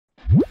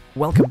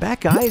Welcome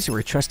back, guys.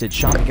 We're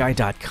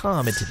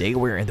TrustedShoppingGuide.com, and today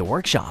we're in the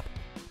workshop.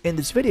 In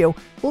this video,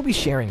 we'll be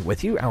sharing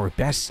with you our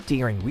best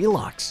steering wheel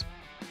locks.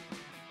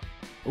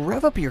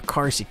 Rev up your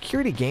car's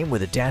security game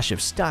with a dash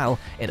of style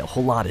and a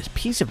whole lot of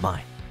peace of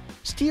mind.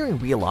 Steering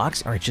wheel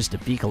locks aren't just a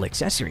vehicle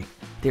accessory,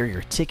 they're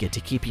your ticket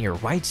to keeping your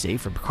ride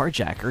safe from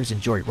carjackers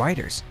and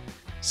joyriders.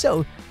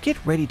 So,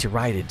 get ready to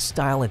ride in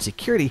style and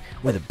security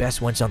with the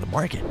best ones on the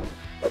market.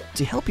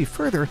 To help you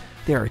further,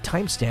 there are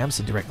timestamps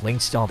and direct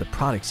links to all the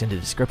products in the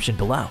description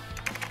below.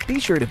 Be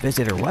sure to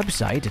visit our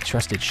website at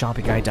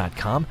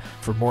TrustedShoppingGuide.com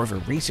for more of our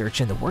research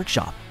in the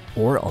workshop,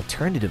 or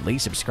alternatively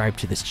subscribe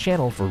to this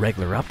channel for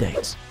regular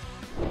updates.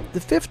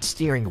 The fifth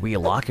steering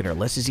wheel lock in our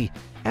list is the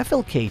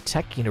FLK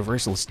Tech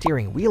Universal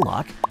Steering Wheel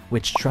Lock,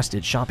 which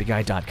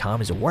TrustedShoppingGuide.com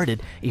has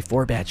awarded a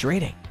 4-batch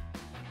rating.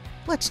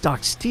 Let's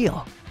talk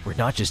steel. We're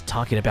not just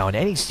talking about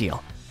any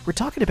steel. We're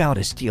talking about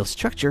a steel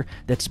structure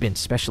that's been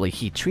specially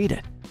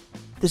heat-treated.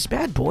 This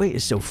bad boy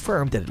is so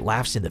firm that it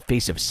laughs in the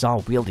face of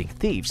saw-wielding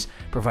thieves,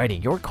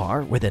 providing your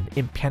car with an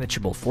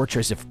impenetrable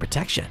fortress of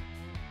protection.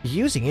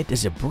 Using it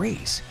is a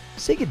breeze.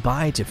 Say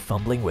goodbye to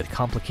fumbling with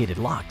complicated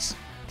locks.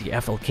 The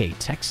FLK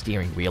Tech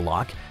Steering Wheel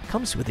Lock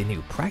comes with a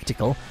new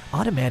practical,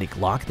 automatic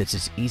lock that's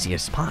as easy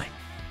as pie.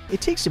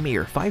 It takes a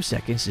mere 5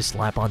 seconds to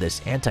slap on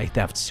this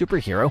anti-theft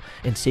superhero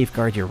and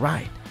safeguard your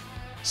ride.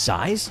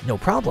 Size? No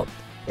problem.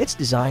 It's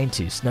designed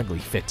to snugly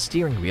fit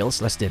steering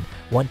wheels less than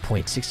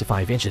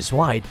 1.65 inches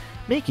wide,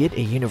 make it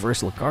a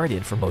universal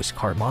guardian for most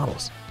car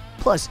models.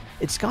 Plus,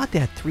 it's got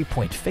that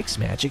 3-point fix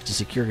magic to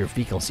secure your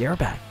vehicle's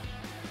airbag.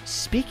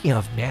 Speaking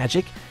of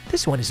magic,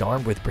 this one is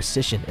armed with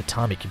precision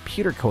atomic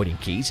computer coding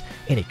keys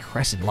and a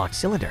crescent lock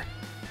cylinder.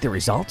 The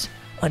result?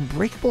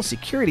 Unbreakable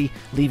security,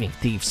 leaving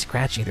thieves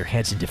scratching their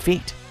heads in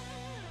defeat.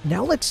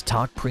 Now let's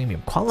talk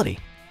premium quality.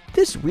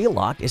 This wheel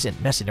lock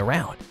isn't messing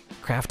around.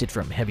 Crafted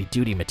from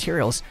heavy-duty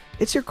materials,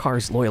 it's your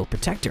car's loyal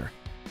protector.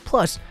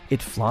 Plus,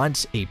 it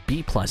flaunts a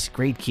B+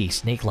 grade key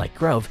snake-like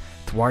groove,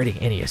 thwarting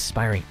any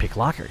aspiring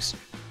picklockers.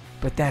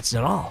 But that's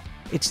not all.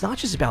 It's not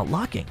just about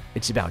locking,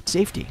 it's about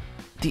safety.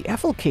 The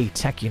FLK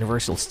Tech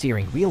Universal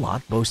Steering Wheel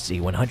Lock boasts a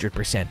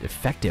 100%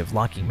 effective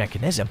locking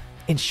mechanism,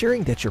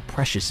 ensuring that your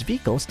precious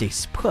vehicle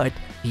stays put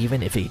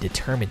even if a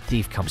determined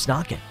thief comes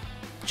knocking.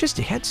 Just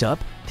a heads up,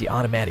 the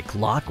automatic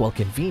lock, while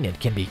convenient,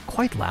 can be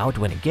quite loud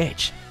when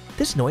engaged.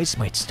 This noise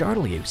might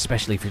startle you,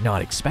 especially if you're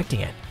not expecting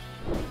it.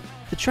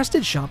 The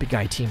Trusted Shopping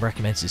Guide team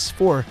recommends this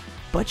for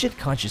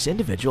budget-conscious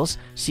individuals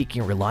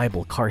seeking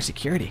reliable car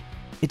security.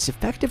 Its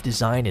effective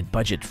design and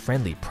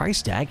budget-friendly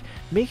price tag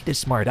make it a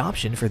smart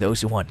option for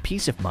those who want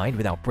peace of mind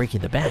without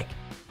breaking the bank.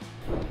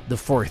 The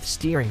fourth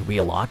steering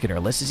wheel lock in our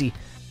list is the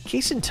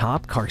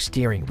KAYCENTOP Car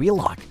Steering Wheel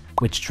Lock,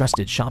 which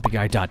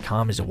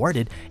TrustedShoppingGuide.com has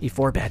awarded a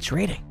 4-batch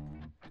rating.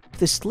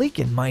 The sleek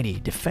and mighty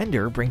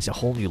Defender brings a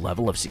whole new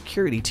level of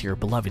security to your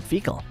beloved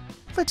vehicle.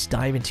 Let's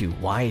dive into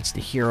why it's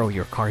the hero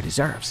your car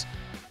deserves.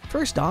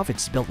 First off,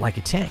 it's built like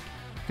a tank.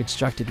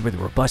 Constructed with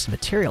robust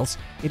materials,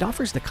 it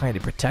offers the kind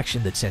of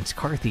protection that sends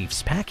car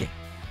thieves packing.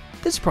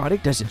 This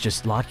product doesn't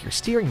just lock your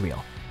steering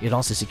wheel, it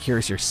also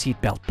secures your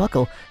seatbelt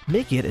buckle,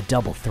 making it a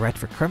double threat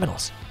for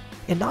criminals.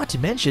 And not to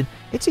mention,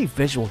 it's a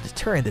visual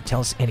deterrent that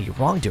tells any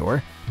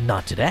wrongdoer,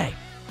 not today.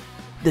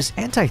 This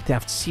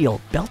anti-theft seal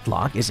belt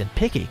lock isn't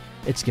picky,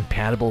 it's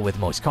compatible with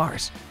most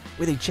cars.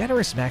 With a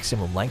generous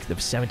maximum length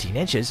of 17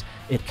 inches,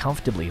 it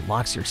comfortably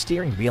locks your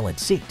steering wheel and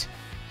seat.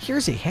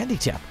 Here's a handy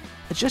tip.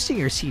 Adjusting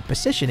your seat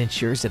position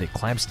ensures that it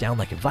clamps down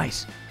like a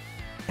vise.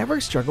 Ever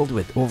struggled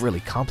with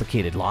overly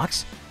complicated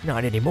locks?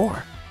 Not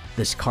anymore.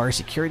 This car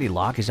security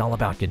lock is all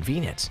about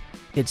convenience.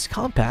 It's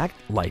compact,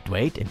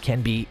 lightweight, and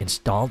can be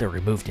installed or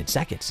removed in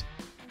seconds.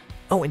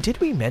 Oh, and did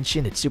we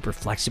mention it's super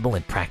flexible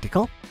and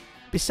practical?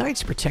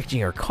 Besides protecting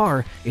your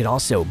car, it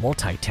also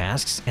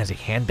multitasks as a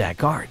handbag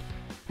guard.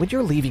 When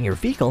you're leaving your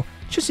vehicle,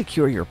 just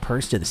secure your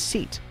purse to the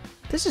seat.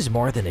 This is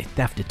more than a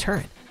theft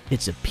deterrent,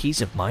 it's a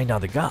peace of mind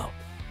on the go.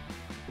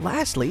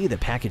 Lastly, the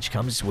package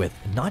comes with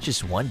not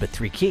just 1 but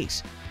 3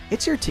 keys.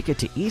 It's your ticket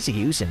to easy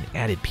use and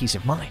added peace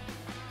of mind.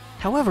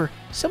 However,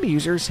 some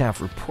users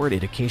have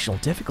reported occasional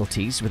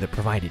difficulties with the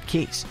provided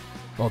keys.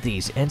 While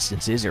these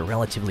instances are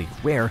relatively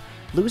rare,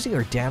 losing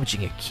or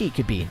damaging a key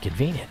could be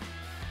inconvenient.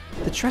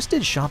 The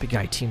Trusted Shopping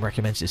Guide team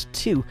recommends this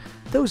to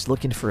those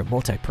looking for a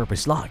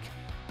multi-purpose lock.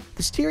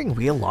 The steering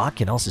wheel lock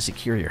can also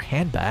secure your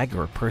handbag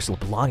or personal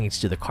belongings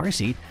to the car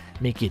seat,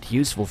 making it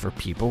useful for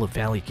people who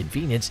value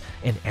convenience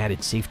and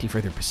added safety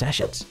for their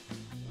possessions.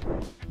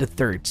 The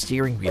third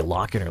steering wheel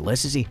lock in our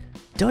list is the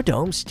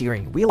Dodomes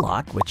Steering Wheel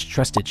Lock, which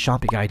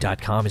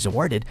TrustedShoppingGuide.com has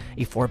awarded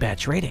a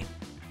 4-batch rating.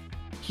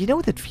 You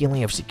know that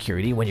feeling of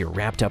security when you're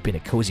wrapped up in a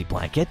cozy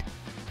blanket?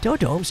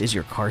 Dodomes is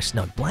your car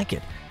snug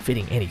blanket,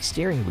 fitting any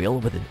steering wheel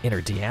with an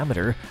inner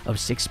diameter of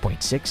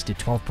 6.6 to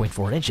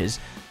 12.4 inches,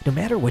 no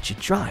matter what you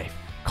drive.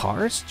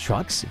 Cars,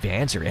 trucks,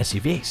 vans, or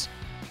SUVs.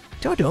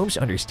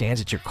 Dodomes understands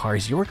that your car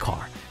is your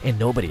car and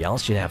nobody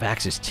else should have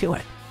access to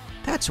it.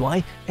 That's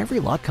why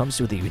every lock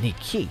comes with a unique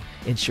key,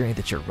 ensuring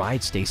that your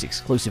ride stays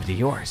exclusive to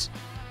yours.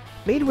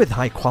 Made with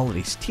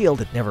high-quality steel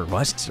that never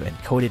rusts and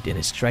coated in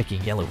a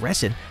striking yellow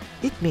resin,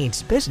 It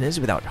means business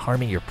without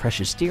harming your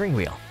precious steering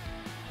wheel.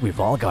 We've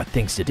all got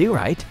things to do,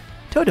 right?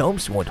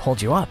 Dodomes won't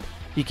hold you up.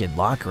 You can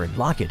lock or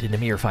unlock it in a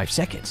mere 5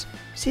 seconds,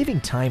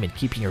 saving time and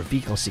keeping your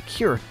vehicle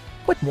secure.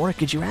 What more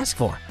could you ask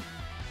for?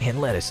 And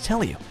let us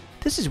tell you,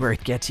 this is where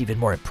it gets even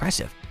more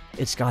impressive.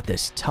 It's got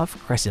this tough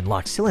crescent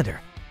lock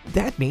cylinder.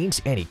 That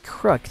means any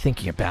crook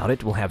thinking about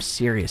it will have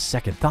serious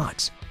second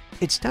thoughts.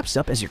 It steps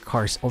up as your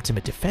car's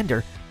ultimate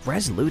defender,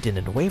 resolute and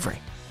unwavering.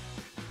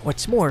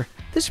 What's more,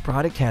 this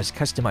product has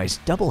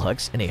customized double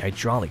hooks and a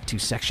hydraulic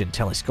 2-section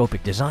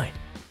telescopic design.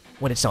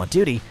 When it's on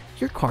duty,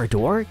 your car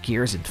door,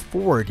 gears, and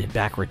forward and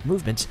backward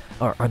movements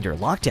are under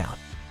lockdown.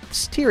 The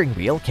steering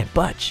wheel can't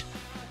budge.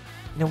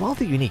 Now, while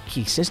the unique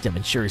key system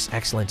ensures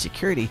excellent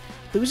security,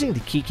 losing the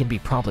key can be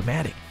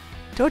problematic.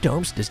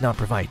 Dodomes does not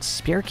provide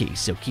spare keys,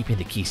 so keeping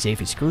the key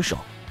safe is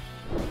crucial.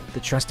 The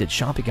trusted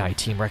Shopping Guide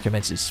team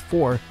recommends this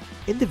for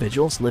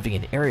individuals living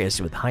in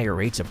areas with higher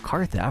rates of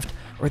car theft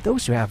or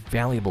those who have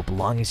valuable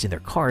belongings in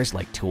their cars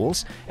like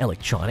tools,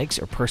 electronics,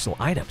 or personal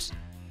items.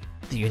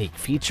 The unique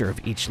feature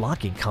of each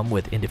locking come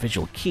with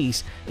individual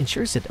keys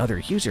ensures that other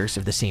users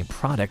of the same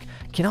product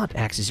cannot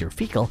access your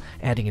vehicle,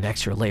 adding an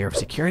extra layer of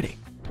security.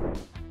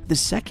 The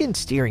second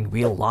steering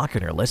wheel lock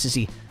on our list is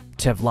the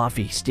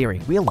Tevlaphee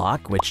steering wheel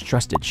lock, which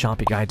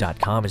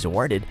TrustedShoppingGuide.com has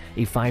awarded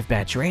a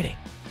 5-badge rating.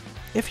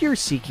 If you're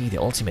seeking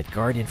the ultimate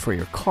guardian for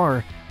your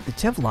car, the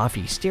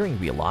Tevlaphee steering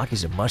wheel lock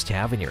is a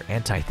must-have in your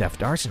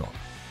anti-theft arsenal.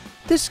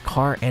 This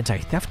car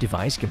anti-theft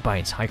device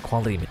combines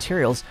high-quality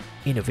materials,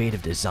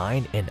 innovative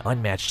design, and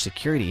unmatched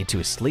security into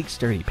a sleek,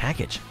 sturdy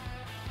package.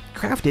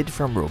 Crafted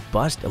from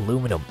robust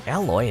aluminum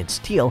alloy and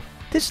steel,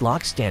 this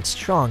lock stands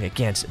strong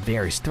against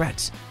various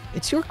threats.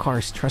 It's your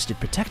car's trusted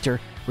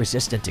protector,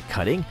 resistant to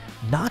cutting,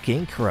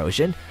 knocking,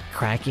 corrosion,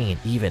 cracking, and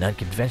even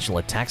unconventional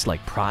attacks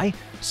like pry,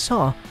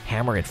 saw,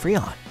 hammer, and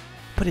freon.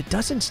 But it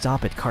doesn't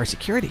stop at car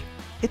security.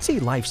 It's a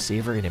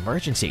lifesaver in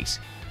emergencies.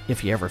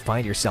 If you ever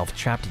find yourself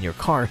trapped in your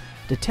car,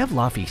 the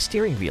Tevlaphee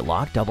steering wheel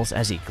lock doubles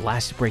as a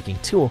glass-breaking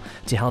tool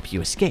to help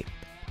you escape.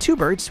 2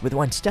 birds with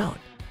 1 stone.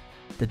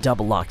 The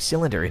double lock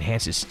cylinder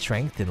enhances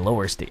strength and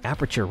lowers the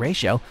aperture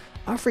ratio,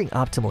 offering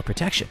optimal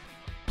protection.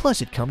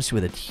 Plus, it comes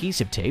with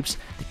adhesive tapes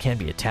that can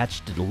be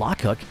attached to the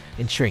lock hook,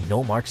 ensuring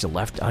no marks are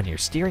left on your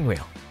steering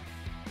wheel.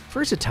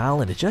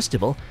 Versatile and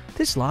adjustable,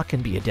 this lock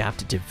can be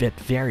adapted to fit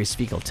various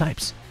vehicle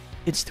types.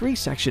 Its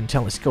 3-section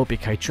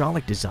telescopic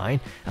hydraulic design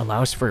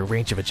allows for a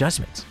range of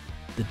adjustments.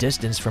 The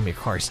distance from your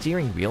car's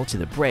steering wheel to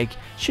the brake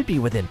should be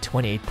within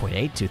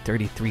 28.8 to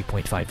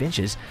 33.5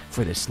 inches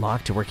for this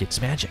lock to work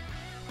its magic.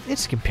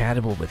 It's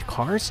compatible with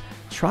cars,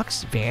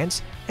 trucks,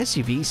 vans,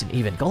 SUVs, and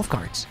even golf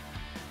carts.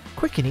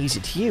 Quick and easy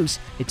to use,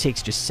 it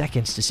takes just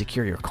seconds to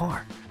secure your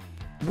car.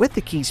 With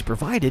the keys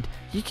provided,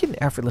 you can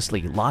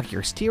effortlessly lock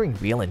your steering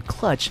wheel and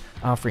clutch,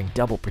 offering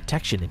double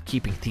protection and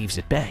keeping thieves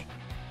at bay.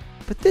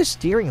 But this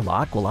steering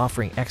lock, while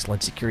offering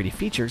excellent security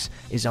features,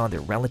 is on the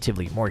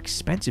relatively more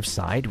expensive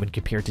side when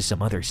compared to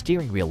some other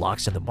steering wheel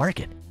locks on the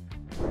market.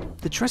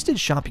 The trusted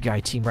Shopping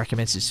Guide team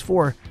recommends this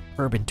for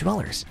urban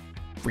dwellers.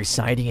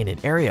 Residing in an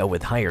area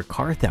with higher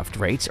car theft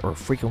rates or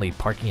frequently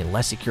parking in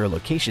less secure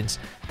locations,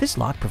 this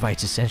lock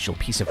provides essential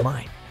peace of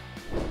mind.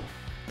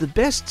 The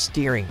best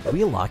steering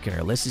wheel lock on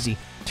our list is the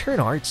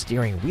Turnart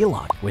steering wheel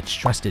lock, which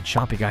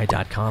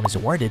TrustedShoppingGuide.com has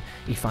awarded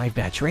a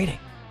 5-badge rating.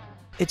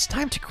 It's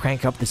time to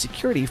crank up the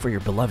security for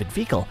your beloved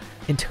vehicle,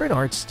 and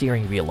Turnart's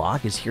steering wheel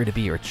lock is here to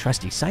be your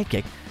trusty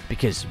sidekick,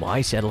 because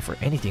why settle for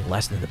anything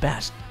less than the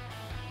best?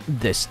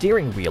 The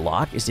steering wheel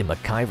lock is the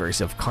MacGyvers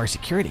of car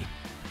security.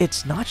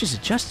 It's not just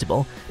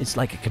adjustable, it's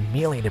like a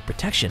chameleon of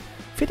protection,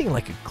 fitting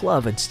like a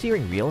glove on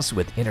steering wheels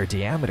with inner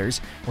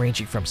diameters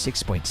ranging from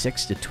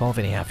 6.6 to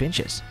 12.5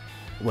 inches.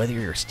 Whether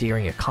you're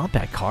steering a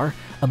compact car,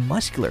 a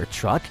muscular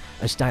truck,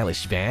 a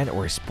stylish van,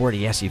 or a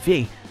sporty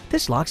SUV,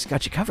 this lock's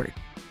got you covered.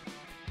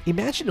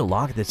 Imagine a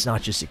lock that's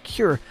not just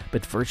secure,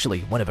 but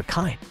virtually one of a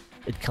kind.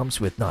 It comes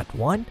with not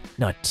 1,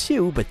 not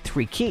 2, but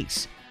 3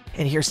 keys.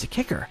 And here's the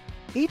kicker.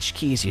 Each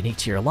key is unique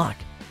to your lock.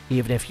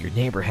 Even if your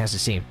neighbor has the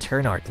same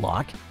Turnart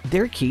lock,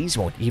 their keys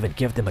won't even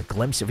give them a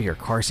glimpse of your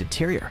car's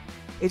interior.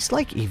 It's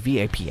like a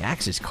VIP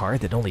access card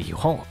that only you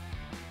hold.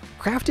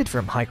 Crafted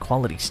from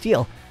high-quality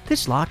steel,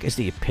 this lock is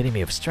the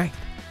epitome of strength.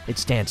 It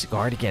stands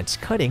guard against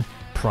cutting,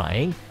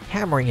 prying,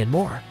 hammering, and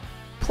more.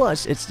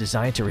 Plus, it's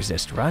designed to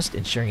resist rust,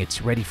 ensuring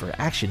it's ready for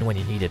action when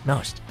you need it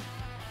most.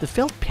 The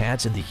felt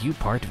pads in the U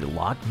part of the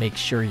lock make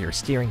sure your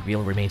steering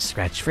wheel remains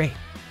scratch-free.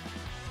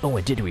 Oh,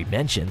 and did we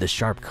mention the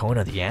sharp cone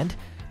on the end?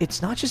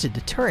 It's not just a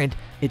deterrent,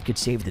 it could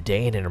save the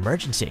day in an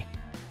emergency.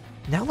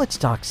 Now let's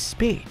talk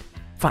speed.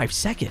 5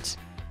 seconds.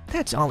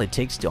 That's all it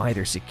takes to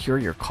either secure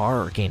your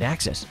car or gain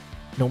access.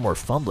 No more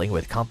fumbling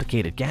with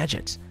complicated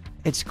gadgets.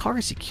 It's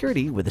car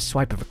security with a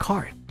swipe of a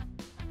card.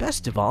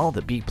 Best of all,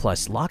 the B+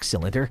 lock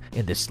cylinder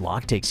in this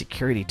lock takes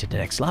security to the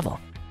next level.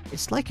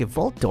 It's like a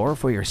vault door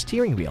for your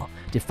steering wheel,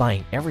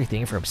 defying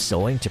everything from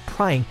sewing to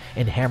prying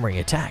and hammering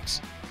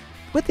attacks.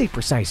 With a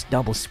precise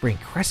double spring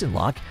crescent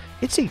lock,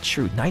 it's a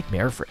true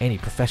nightmare for any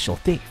professional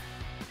thief.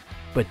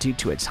 but due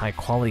to its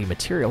high-quality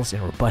materials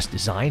and robust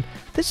design,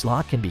 this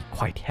lock can be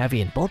quite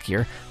heavy and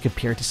bulkier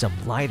compared to some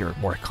lighter,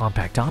 more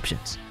compact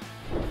options.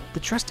 The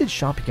trusted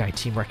Shopping Guide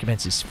team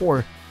recommends this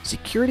for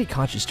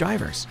security-conscious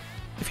drivers.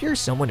 If you're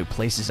someone who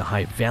places a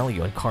high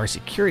value on car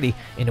security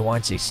and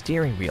wants a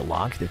steering wheel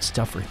lock that's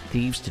tough for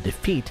thieves to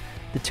defeat,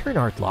 the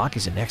Turnart lock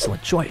is an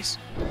excellent choice.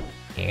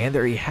 And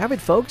there you have it,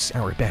 folks,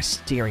 our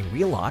best steering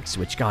wheel locks,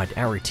 which got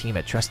our team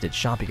at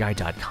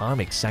TrustedShoppingGuide.com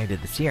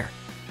excited this year.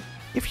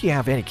 If you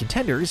have any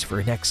contenders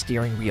for next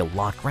steering wheel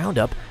lock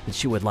roundup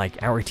that you would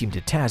like our team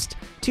to test,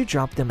 do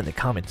drop them in the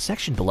comment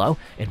section below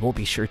and we'll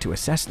be sure to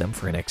assess them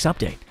for a next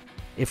update.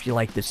 If you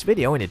like this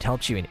video and it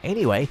helps you in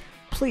any way,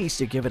 please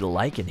do give it a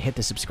like and hit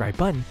the subscribe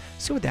button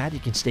so that you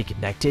can stay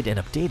connected and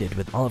updated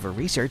with all of our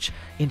research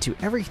into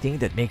everything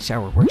that makes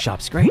our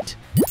workshops great.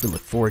 We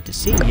look forward to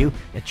seeing you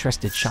at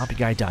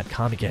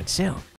TrustedShoppingGuide.com again soon.